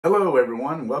Hello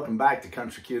everyone, welcome back to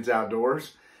Country Kids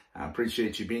Outdoors. I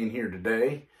appreciate you being here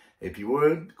today. If you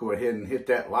would, go ahead and hit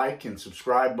that like and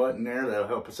subscribe button there. That'll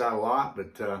help us out a lot.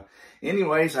 But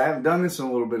anyways, I haven't done this in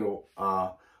a little bit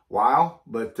of while,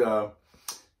 but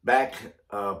back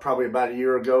probably about a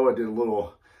year ago, I did a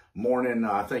little morning,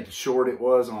 I think short it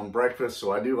was, on breakfast.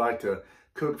 So I do like to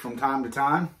cook from time to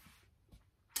time,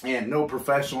 and no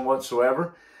professional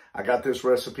whatsoever. I got this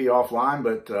recipe offline,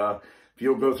 but if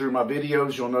you'll go through my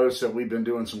videos, you'll notice that we've been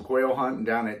doing some quail hunting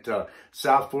down at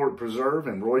South Fork Preserve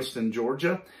in Royston,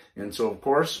 Georgia. And so, of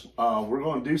course, we're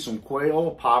going to do some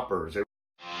quail poppers.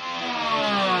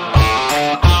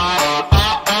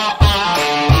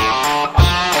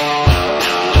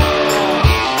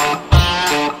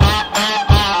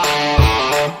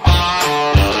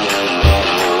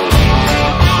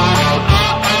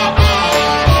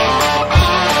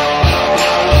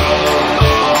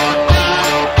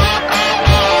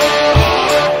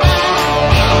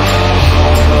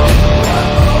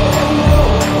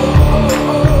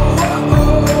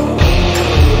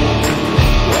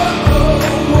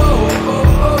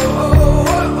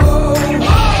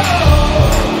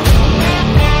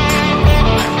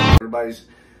 Everybody's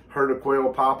heard of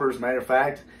quail poppers. Matter of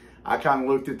fact, I kind of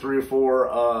looked at 3 or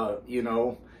 4,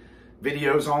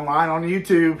 videos online on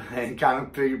YouTube and kind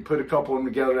of put a couple of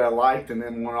them together that I liked, and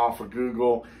then went off of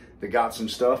Google that got some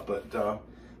stuff. But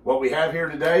what we have here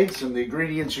today, some of the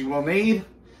ingredients you will need.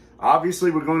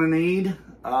 Obviously, we're going to need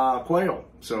quail.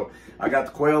 So I got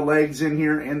the quail legs in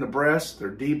here and the breast.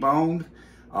 They're deboned.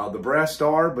 The breasts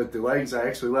are, but the legs, I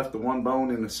actually left the one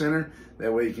bone in the center.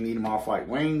 That way you can eat them off like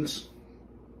wings.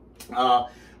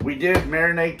 We did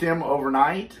marinate them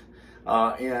overnight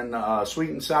in sweet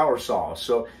and sour sauce.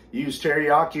 So use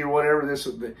teriyaki or whatever.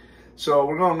 So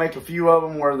we're going to make a few of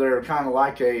them where they're kind of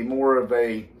like more of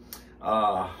a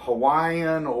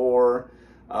Hawaiian or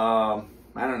I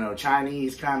don't know,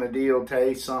 Chinese kind of deal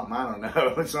taste, something, I don't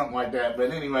know, something like that.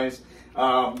 But anyways,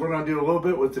 we're going to do a little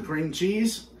bit with the cream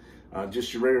cheese,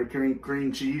 just your regular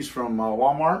cream cheese from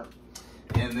Walmart.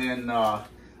 And then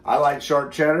I like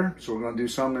sharp cheddar, so we're going to do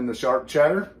some in the sharp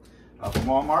cheddar from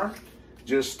Walmart.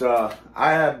 Just, I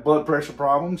have blood pressure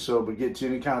problems, so we get you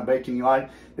any kind of bacon you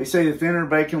like. They say the thinner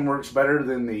bacon works better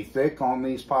than the thick on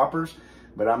these poppers,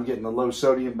 but I'm getting the low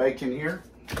sodium bacon here.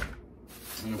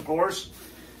 And of course,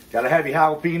 got to have your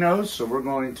jalapenos, so we're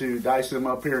going to dice them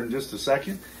up here in just a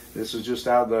second. This is just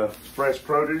out of the fresh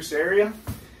produce area.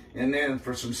 And then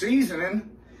for some seasoning,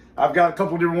 I've got a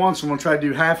couple different ones, so I'm going to try to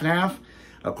do half and half.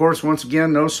 Of course, once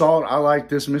again, no salt. I like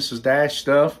this Mrs. Dash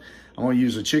stuff. I'm going to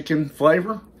use a chicken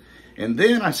flavor. And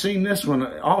then I seen this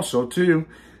one also too.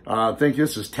 I think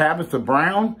this is Tabitha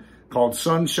Brown, called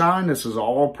Sunshine. This is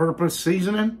all-purpose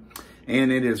seasoning.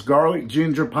 And it is garlic,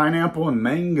 ginger, pineapple, and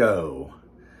mango.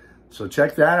 So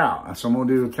check that out. So I'm going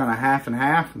to do kind of half and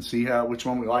half and see which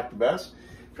one we like the best.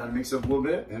 Kind of mix up a little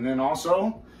bit. And then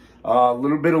also a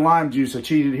little bit of lime juice. I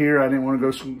cheated here. I didn't want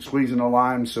to go squeezing no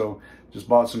lime, so just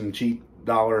bought some cheap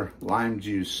dollar lime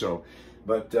juice. So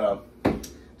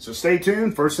stay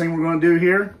tuned. First thing we're going to do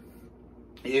here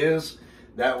is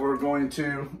that we're going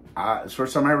to, it's the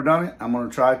first time I've ever done it, I'm going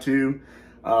to try to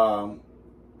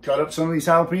cut up some of these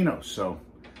jalapenos. So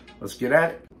let's get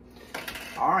at it.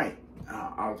 All right,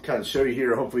 I'll kind of show you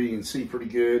here. Hopefully you can see pretty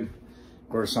good. Of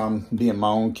course, I'm being my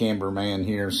own cameraman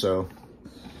here, so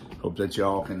hope that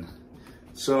y'all can.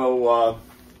 So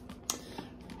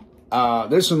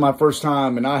this is my first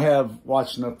time, and I have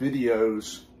watched enough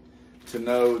videos to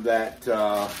know that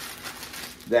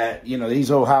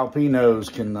these old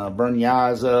jalapenos can burn your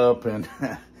eyes up, and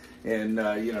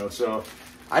so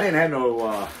I didn't have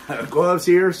no gloves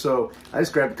here, so I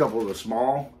just grabbed a couple of the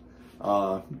small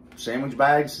sandwich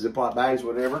bags, Ziploc bags,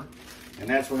 whatever, and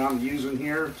that's what I'm using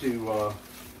here to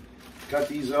cut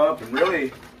these up. And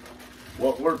really,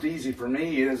 what worked easy for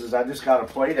me is I just got a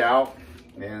plate out,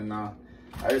 and I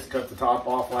just cut the top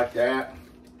off like that,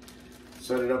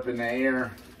 set it up in the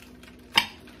air.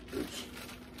 Oops.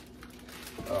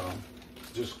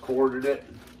 Just quartered it,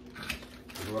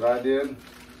 is what I did,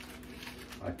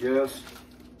 like this.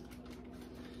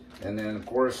 And then, of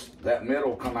course, that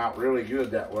middle come out really good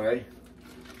that way.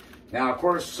 Now, of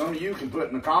course, some of you can put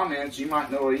in the comments, you might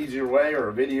know an easier way or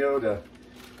a video to,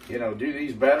 do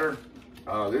these better.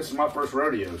 This is my first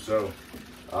rodeo, so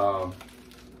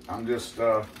I'm just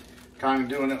kind of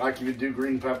doing it like you would do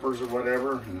green peppers or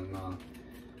whatever, and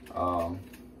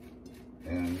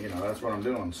that's what I'm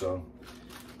doing. So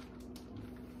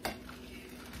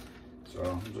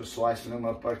I'm just slicing them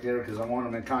up like there because I want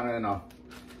them in kind of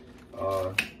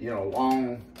in a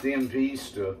long thin piece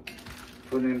to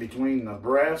put in between the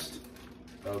breast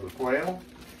of the quail.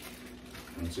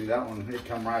 And see that one, it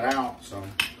come right out. So,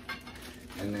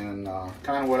 and then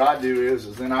kind of what I do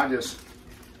is then I just,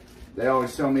 they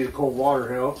always tell me the cold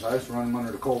water helps. I just run them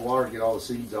under the cold water to get all the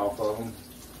seeds off of them.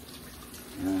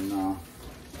 And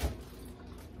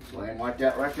just lay them like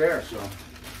that right there. So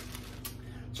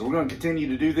we're going to continue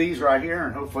to do these right here,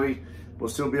 and hopefully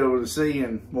we'll still be able to see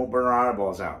and won't burn our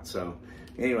eyeballs out. So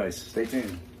anyways, stay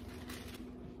tuned.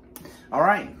 All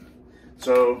right,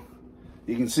 so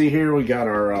you can see here we got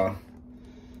our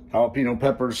jalapeno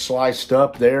peppers sliced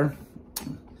up there.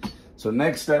 So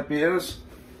next step is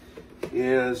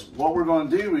what we're going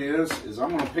to do is I'm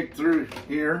going to pick through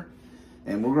here,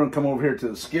 and we're going to come over here to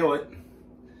the skillet,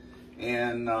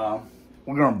 and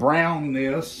we're going to brown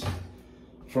this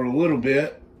for a little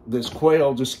bit. This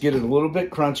quail, just get it a little bit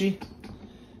crunchy,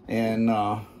 and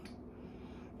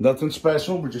nothing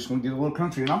special. We're just going to get a little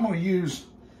crunchy, and I'm going to use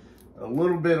a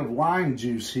little bit of lime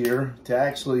juice here to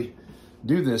actually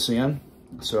do this in.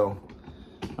 So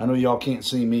I know y'all can't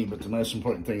see me, but the most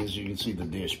important thing is you can see the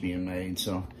dish being made.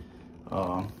 So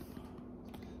here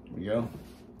we go.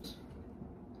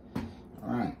 All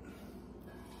right.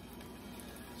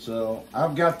 So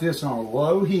I've got this on a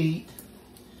low heat.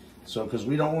 So, because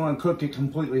we don't want to cook it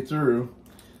completely through,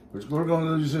 we're going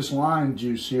to use this lime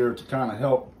juice here to kind of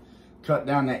help cut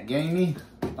down that gamey,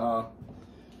 little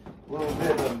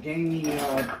bit of gamey,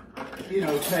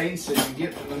 taste that you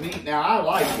get from the meat. Now, I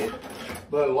like it,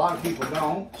 but a lot of people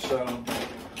don't. So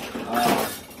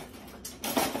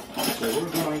we're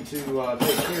going to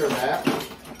take care of that.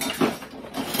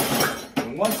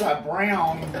 And once I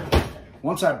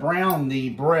brown the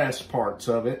breast parts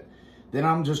of it, then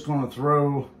I'm just going to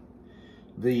throw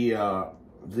the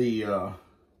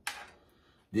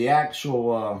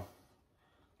actual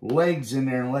legs in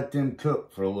there and let them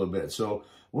cook for a little bit. So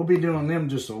we'll be doing them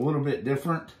just a little bit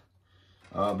different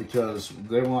because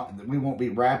we won't be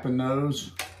wrapping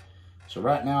those. So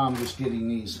right now I'm just getting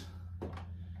these.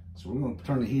 So we're going to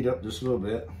turn the heat up just a little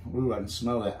bit. Ooh, I can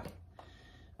smell that.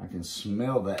 I can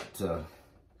smell that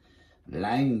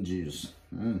lime juice.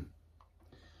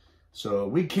 So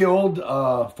we killed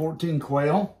 14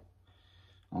 quail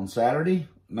on Saturday.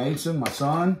 Mason, my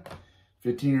son,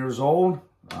 15 years old,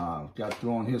 got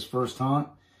through on his first hunt,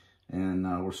 and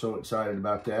we're so excited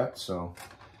about that. So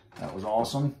that was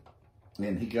awesome.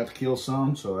 And he got to kill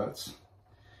some, so that's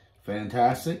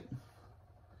fantastic.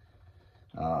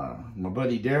 My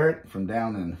buddy Derek from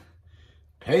down in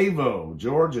Pavo,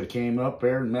 Georgia, came up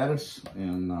there and met us,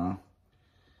 and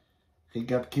he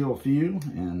got to kill a few,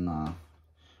 and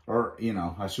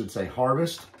I should say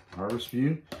harvest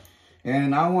few.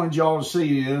 And I wanted y'all to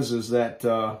see is that,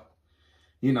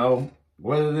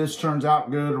 whether this turns out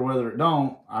good or whether it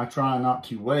don't, I try not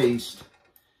to waste,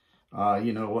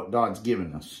 what God's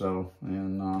given us. So,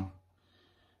 and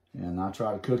I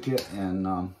try to cook it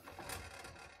and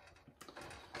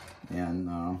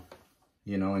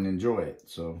enjoy it.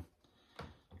 So,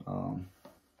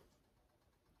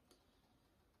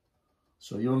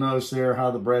 so you'll notice there how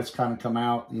the breasts kind of come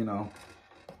out,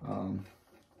 Of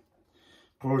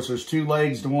course, there's 2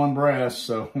 legs to 1 breast,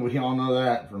 so we all know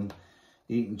that from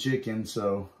eating chicken.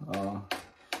 So,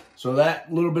 so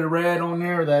that little bit of red on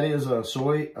there, that is a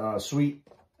sweet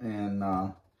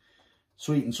and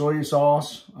soy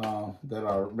sauce that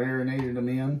I marinated them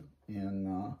in,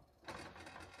 and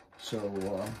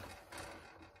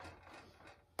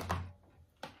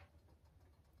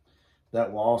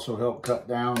that will also help cut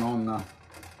down on the.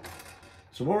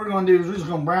 So what we're going to do is we're just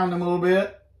going to brown them a little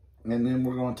bit, and then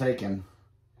we're going to take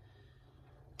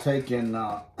and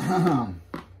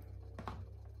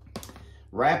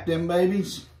wrap them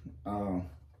babies.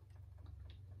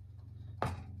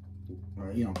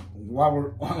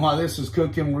 While this is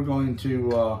cooking, we're going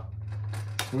to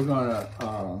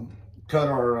cut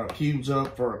our cubes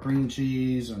up for our cream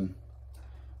cheese and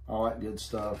all that good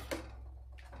stuff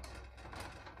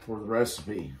for the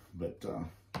recipe. But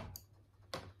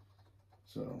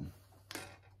so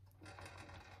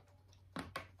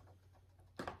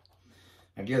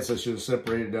I guess I should have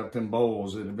separated up them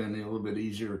bowls. It'd have been a little bit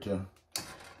easier to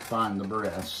find the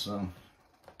breasts. So.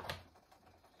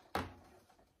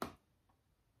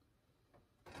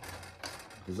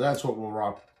 Because that's what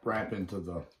we'll wrap into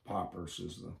the poppers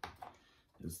is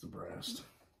the breast.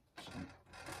 So.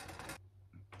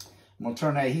 I'm gonna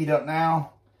turn that heat up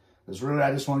now. Because really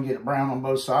I just want to get it brown on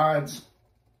both sides.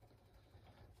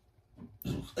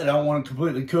 And I don't want it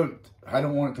completely cooked. I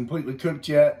don't want it completely cooked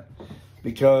yet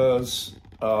because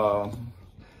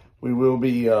we will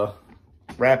be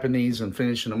wrapping these and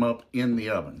finishing them up in the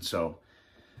oven. So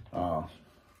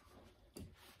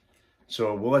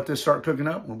we'll let this start cooking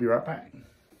up. We'll be right back.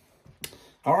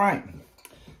 All right.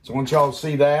 So I want y'all to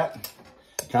see that.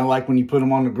 Kind of like when you put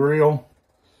them on the grill.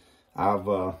 I've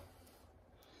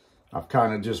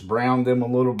kind of just browned them a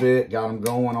little bit, got them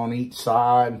going on each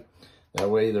side. That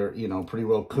way they're, you know, pretty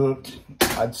well cooked.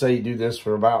 I'd say you do this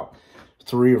for about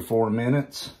 3 or 4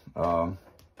 minutes. I'm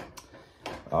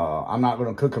not going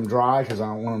to cook them dry because I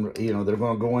don't want them to, you know, they're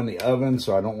going to go in the oven,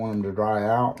 so I don't want them to dry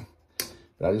out.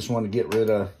 But I just want to get rid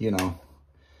of, you know,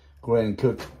 go ahead and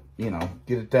cook, you know,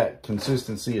 get it that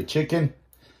consistency of chicken.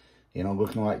 You know,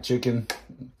 looking like chicken.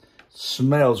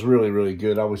 Smells really, really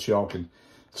good. I wish y'all could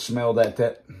smell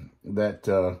that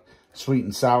sweet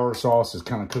and sour sauce is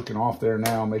kind of cooking off there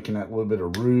now, making that little bit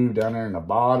of roux down there in the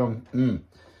bottom.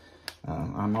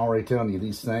 I'm already telling you,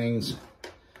 these things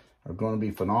are going to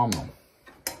be phenomenal.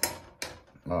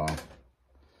 I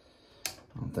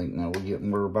don't think now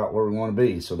we're about where we want to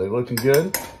be. So they're looking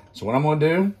good. So what I'm going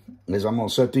to do is I'm going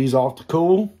to set these off to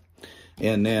cool,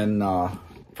 and then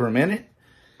for a minute,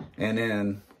 and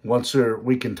then once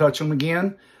we can touch them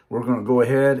again, we're going to go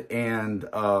ahead and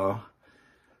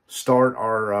start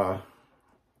our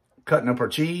cutting up our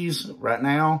cheese right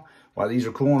now while these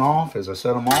are cooling off as I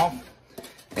set them off.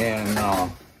 And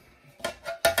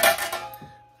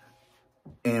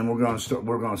we're going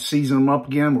to season them up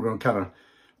again. We're going to kind of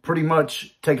pretty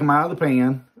much take them out of the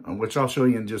pan, which I'll show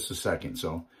you in just a second.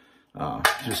 So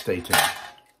just stay tuned.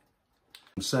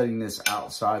 I'm setting this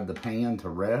outside the pan to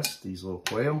rest, these little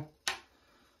quail.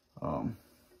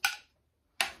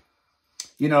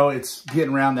 You know, it's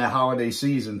getting around that holiday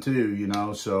season too, you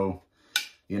know, so,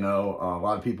 you know, a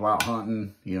lot of people out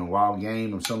hunting, you know, wild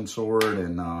game of some sort.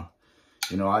 And,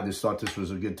 you know, I just thought this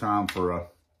was a good time for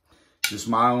just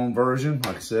my own version.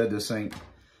 Like I said, this ain't,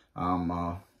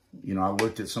 you know, I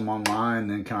looked at some online,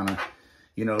 then kind of,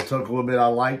 you know, took a little bit I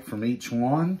liked from each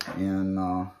one,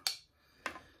 and,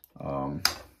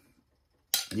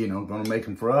 you know, gonna make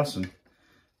them for us. And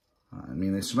I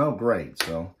mean, they smell great.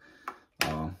 So,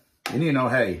 and you know,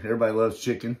 hey, everybody loves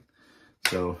chicken.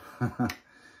 So,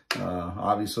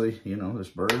 obviously, you know, this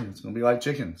bird, it's gonna be like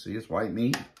chicken. See, it's white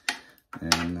meat.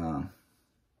 And,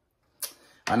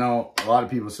 I know a lot of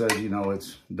people said, you know,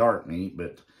 it's dark meat,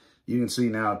 but you can see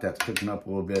now that that's cooking up a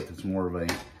little bit. It's more of a,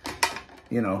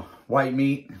 you know, white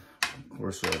meat. Of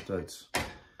course, that's,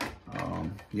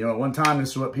 you know, at one time,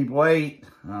 this is what people ate.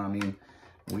 I mean,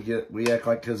 we act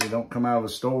like because they don't come out of a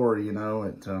store, you know,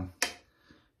 you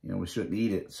know, we shouldn't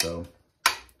eat it. So,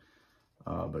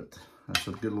 but that's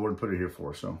what the good Lord put it here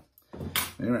for. So,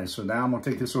 anyway, so now I'm going to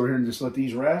take this over here and just let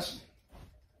these rest.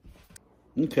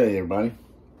 Okay, everybody.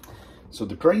 So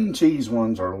the cream cheese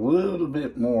ones are a little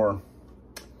bit more,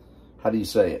 how do you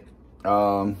say it?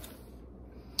 Like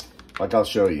I'll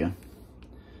show you.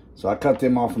 So I cut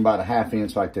them off about a 1/2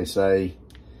 inch, like they say.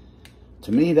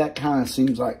 To me, that kind of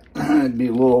seems like it'd be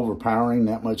a little overpowering,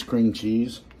 that much cream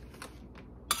cheese.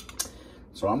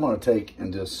 So I'm going to take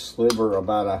and just sliver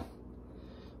about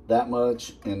that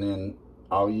much, and then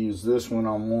I'll use this one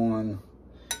on one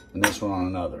and this one on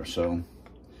another. So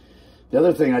the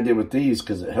other thing I did with these,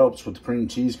 because it helps with the cream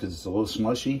cheese because it's a little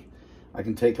smushy, I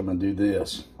can take them and do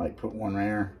this, like put one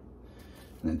there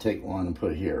and then take one and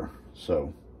put it here.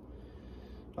 So,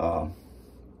 and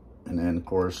then of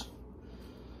course,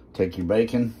 take your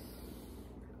bacon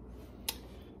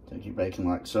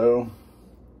like so.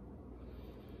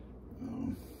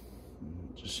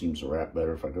 It just seems to wrap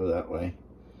better if I go that way.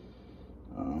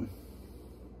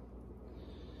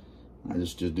 I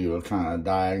just do a kind of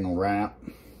diagonal wrap.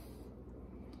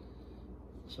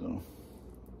 So,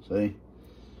 see?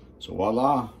 So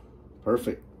voila,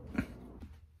 perfect.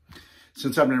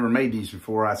 Since I've never made these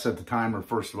before, I set the timer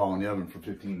first of all in the oven for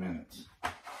 15 minutes.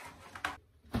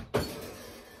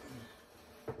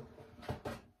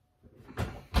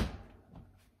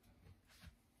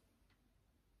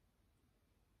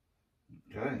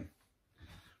 Okay.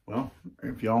 Well,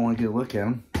 if y'all want to get a look at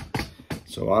them.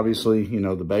 So obviously, you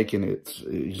know, the bacon,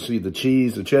 you see the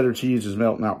cheese, the cheddar cheese is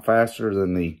melting out faster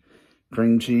than the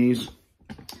cream cheese.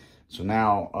 So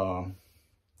now,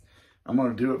 I'm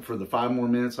going to do it for the 5 more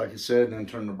minutes, like I said, and then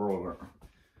turn the broiler.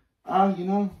 You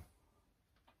know,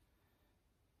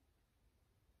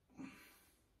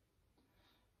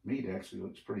 meat actually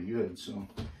looks pretty good. So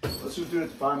let's just do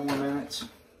it 5 more minutes,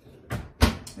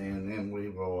 and then we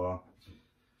will,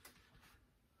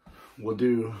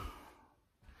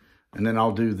 and then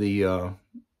I'll do the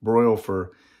broil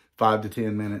for 5 to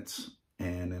 10 minutes,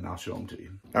 and then I'll show them to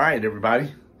you. All right,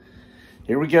 everybody,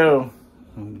 here we go.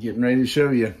 I'm getting ready to show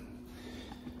you.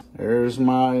 There's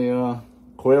my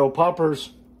quail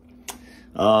poppers.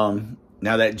 Now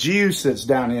that juice that's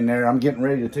down in there, I'm getting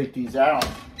ready to take these out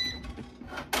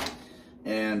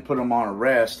and put them on a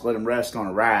rest, let them rest on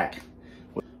a rack.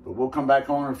 But we'll come back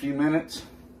on in a few minutes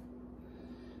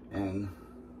and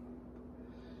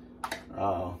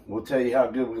we'll tell you how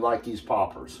good we like these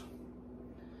poppers.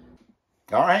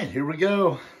 All right, here we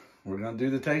go. We're gonna do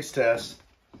the taste test.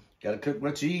 Gotta cook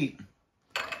what you eat.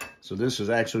 So this is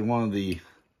actually one of the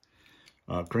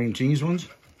cream cheese ones.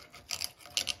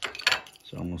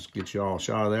 So I'm gonna get you all a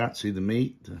shot of that. See the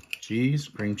meat, the cheese,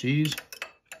 cream cheese.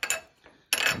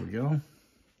 There we go.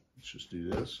 Let's just do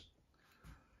this.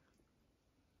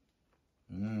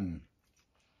 Mmm.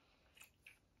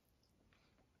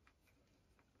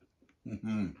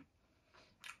 Mm-hmm.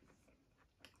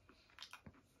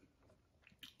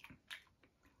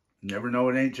 Never know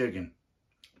it ain't chicken.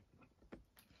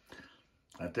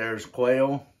 That there's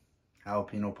Quail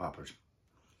jalapeno poppers.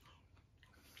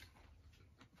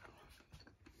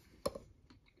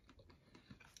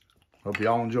 Hope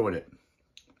y'all enjoyed it,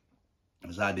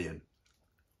 as I did.